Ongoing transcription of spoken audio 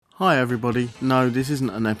Hi everybody. No, this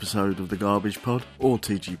isn't an episode of The Garbage Pod or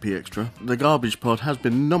TGP Extra. The Garbage Pod has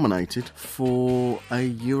been nominated for a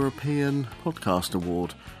European Podcast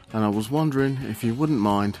Award, and I was wondering if you wouldn't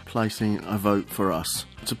mind placing a vote for us.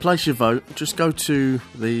 To place your vote, just go to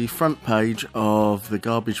the front page of the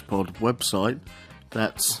Garbage Pod website.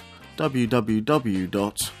 That's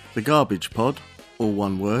www.thegarbagepod, all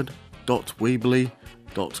one word,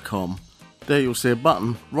 .weebly.com. There you'll see a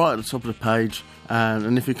button right at the top of the page,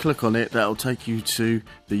 and if you click on it, that'll take you to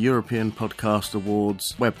the European Podcast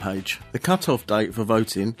Awards webpage. The cut-off date for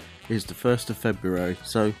voting is the 1st of February,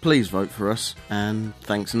 so please vote for us, and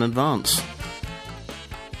thanks in advance.